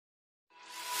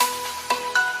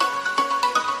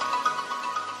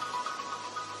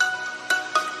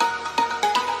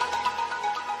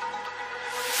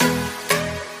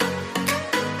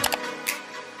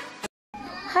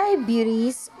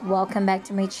beauties! Welcome back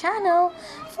to my channel.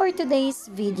 For today's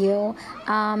video,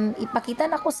 ipakita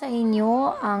na ko sa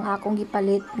inyo ang akong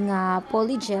gipalit nga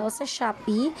polygel sa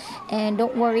Shopee. And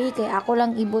don't worry, kay ako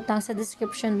lang ibutang sa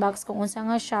description box kung unsa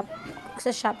nga sa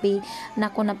Shopee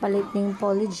na ko napalit ning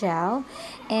polygel.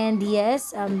 And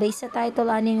yes, based sa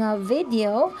title aning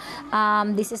video,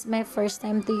 this is my first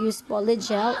time to use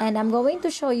polygel and I'm going to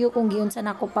show you kung giunsa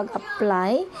na ko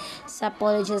pag-apply sa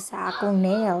polygel sa akong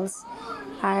nails.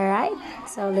 Alright,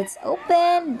 so let's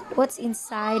open what's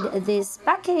inside this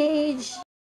package.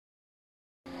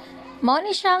 Mao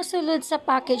ni siyang sulod sa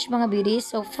package mga beauties.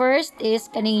 So first is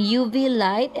kaning UV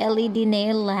light LED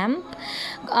nail lamp.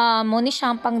 Mao ni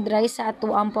siyang pang dry sa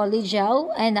ato ang polygel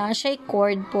and siya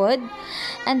cord pod.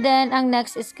 And then ang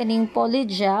next is kaning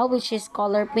polygel which is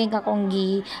color pink akong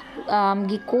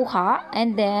gikuha,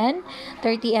 and then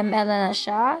 30 ml na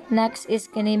siya. Next is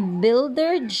kaning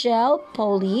builder gel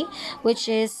poly which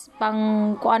is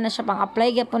pang kuan na siya, pang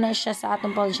apply gyapon na siya sa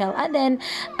atong polygel. And then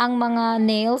ang mga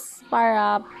nails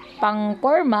para pang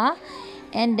forma,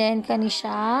 and then kani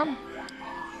siya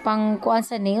pang kuan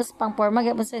sa nails, pang forma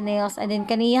gyapon sa nails, and then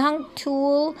kaniyang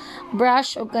tool,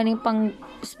 brush o kaning pang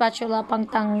spatula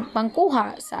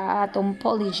pangkuha sa atong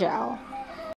polygel.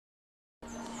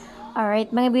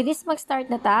 Alright, mga beauties, mag-start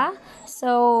na ta.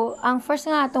 So, ang first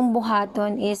nga atong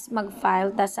buhaton is mag-file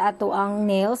ta sa ato ang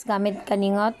nails gamit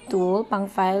kaning tool,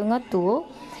 pang-file nga tool.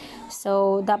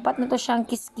 So, dapat na to siyang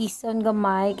kiskison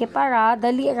gamay kay para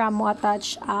dali ra mo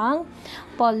attach ang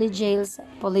polygel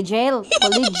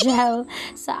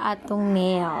sa atong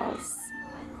nails.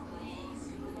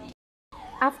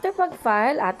 After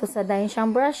pag-file, ato sa dayon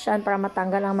siyang brushan para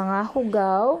matanggal ang mga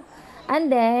hugaw. And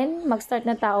then, mag-start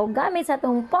na tao gamit sa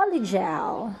atong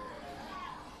polygel.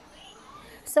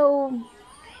 So,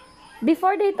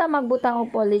 before data magbutang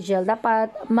og polygel,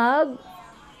 dapat mag-choose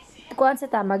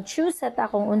sa ta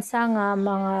kung unsa nga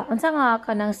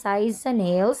kanang size sa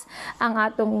nails ang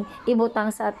atong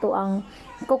ibutang sa ato ang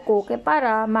kuko kay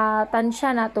para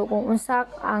matansya nato kung unsa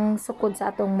ang sukod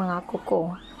sa atong mga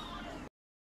kuko.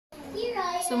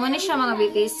 So mo ni siya mga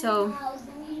beauties. So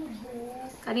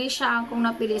kani siya ang kung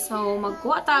napili. So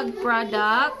magkuha tag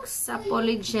product sa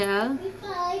polygel.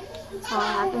 So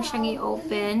atong siyang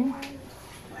i-open.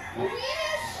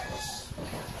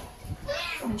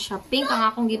 Siya pink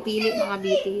ang akong gipili mga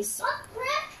beauties.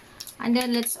 And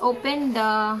then let's open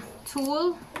the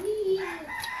tool.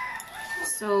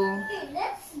 So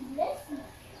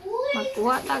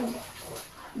magkuha tag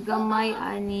gamay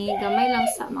ani, gamay lang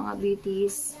sa mga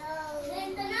beauties.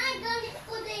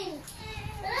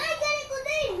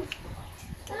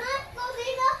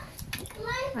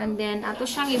 And then ato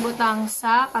siyang ibutang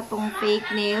sa katong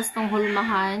fake nails tong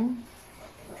hulmahan.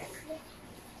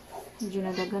 Medyo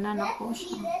nadaganan ako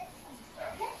siya.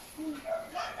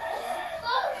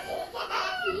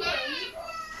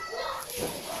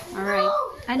 Alright.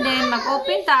 And then,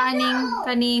 mag-open ta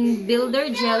kaning builder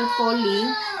gel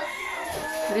poly.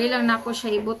 Dali lang na ako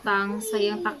siya ibutang sa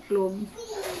iyang taklob.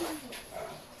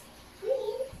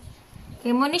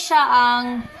 Kaya mo ni siya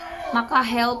ang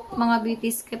maka-help mga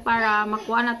beauties kaya para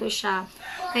makuha na to siya.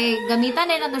 Kaya gamitan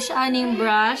na to siya aning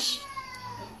brush.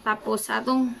 Tapos,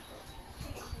 atong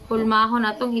pulmahon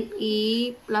atong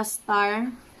i-plaster.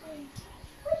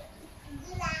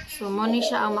 So, mo ni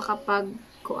siya ang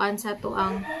makapagkuan sa to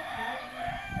ang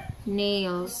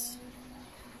nails.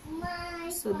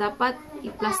 So, dapat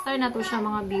i-plaster na to siya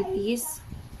mga beauties.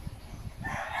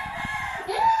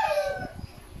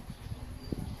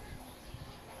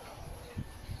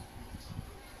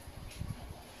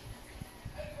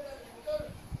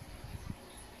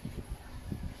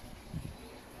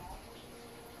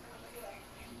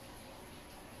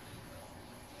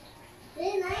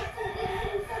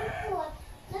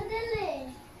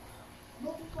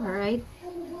 Alright.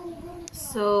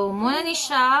 So, muna ni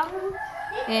siya.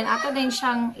 And ato din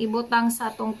siyang ibutang sa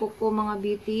atong kuko mga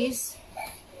beauties.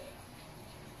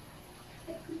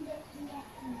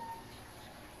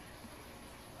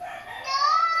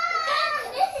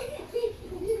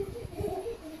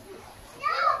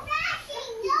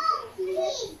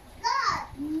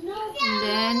 And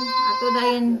then, ato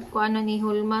dayon kung ano ni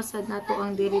hulma sad nato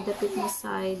ang diri dapit na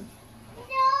side.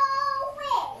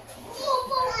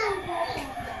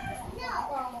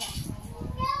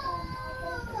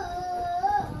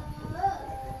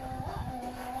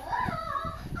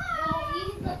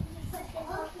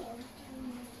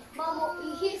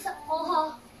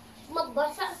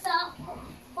 Magbasa sa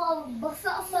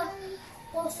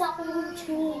kong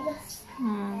chinilas.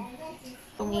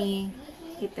 Itong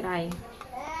i-try.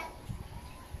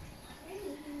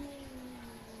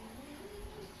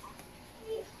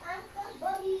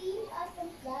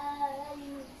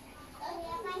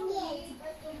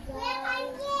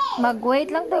 Mag-wait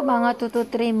lang to mga 2 to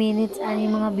 3 minutes ani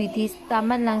mga beauties.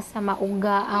 Taman lang sa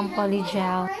mauga ang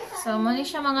polygel. So, muna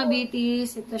siya mga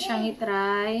beauties. Ito siyang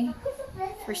i-try.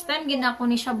 First time ginako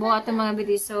ni siya buhat ang mga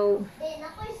beauties. So,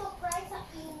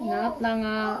 lahat lang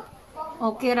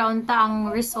okay raon ta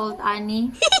ang result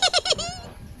ani.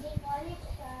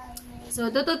 So,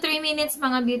 2 to 3 minutes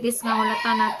mga beauties nga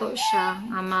hulata na to siya.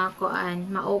 Nga makuan,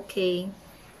 ma-okay.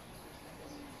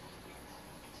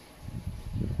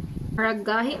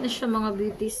 Maragahi na siya mga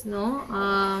beauties, no?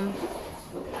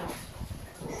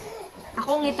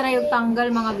 Ako nga try yung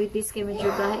tanggal mga beauties kaya medyo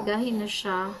gahi-gahi na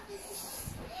siya.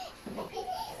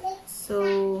 So,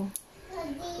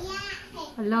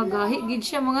 ala, gahi gid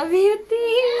siya mga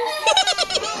beauties.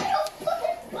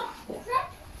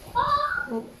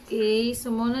 Okay,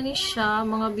 so muna ni siya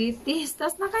mga beauties.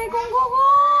 Tapos na kay kong gugo.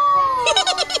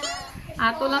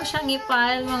 Ato lang siyang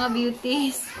ipile mga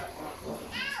beauties.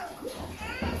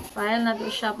 File na to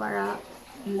siya para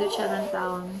hindi siya ng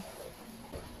taon.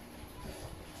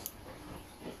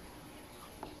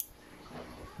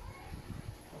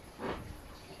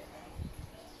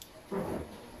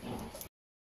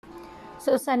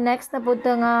 So, sa next na po ito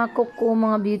nga kuko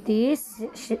mga beauties.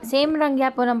 Same lang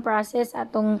yapon ang process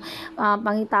atong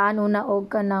pangitaan una og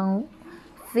ka ng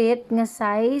fit nga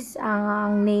size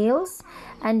ang nails.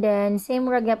 And then, same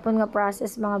ra gyapon nga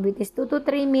process mga beauties. 2 to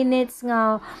 3 minutes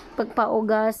nga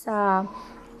pagpauga sa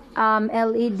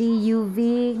LED UV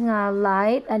nga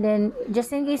light. And then,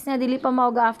 just in case na dili pa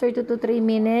mauga after 2 to 3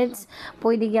 minutes,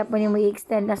 pwede gyapon yung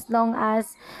i-extend as long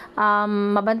as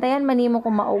mabantayan man nimo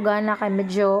kung mauga na kay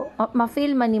medyo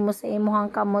ma-feel man nimo sa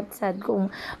imuhang kamot sad kung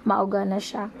mauga na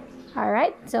siya.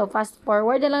 Alright, so fast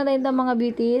forward na lang tayo mga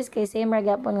beauties kay same ra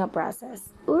gyapon nga process.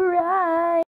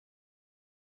 Alright!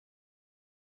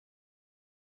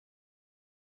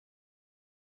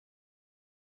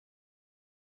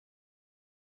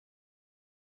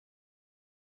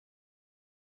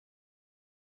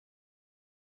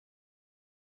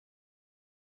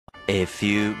 A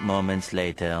few moments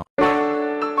later.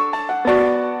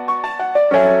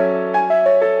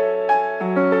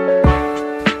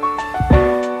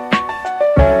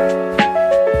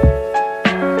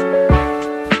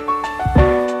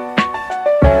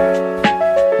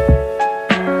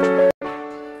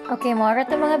 Okay, more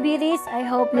to mga beauties. I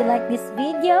hope you like this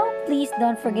video. Please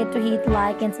don't forget to hit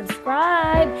like and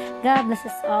subscribe. God bless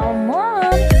us all,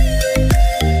 Mom!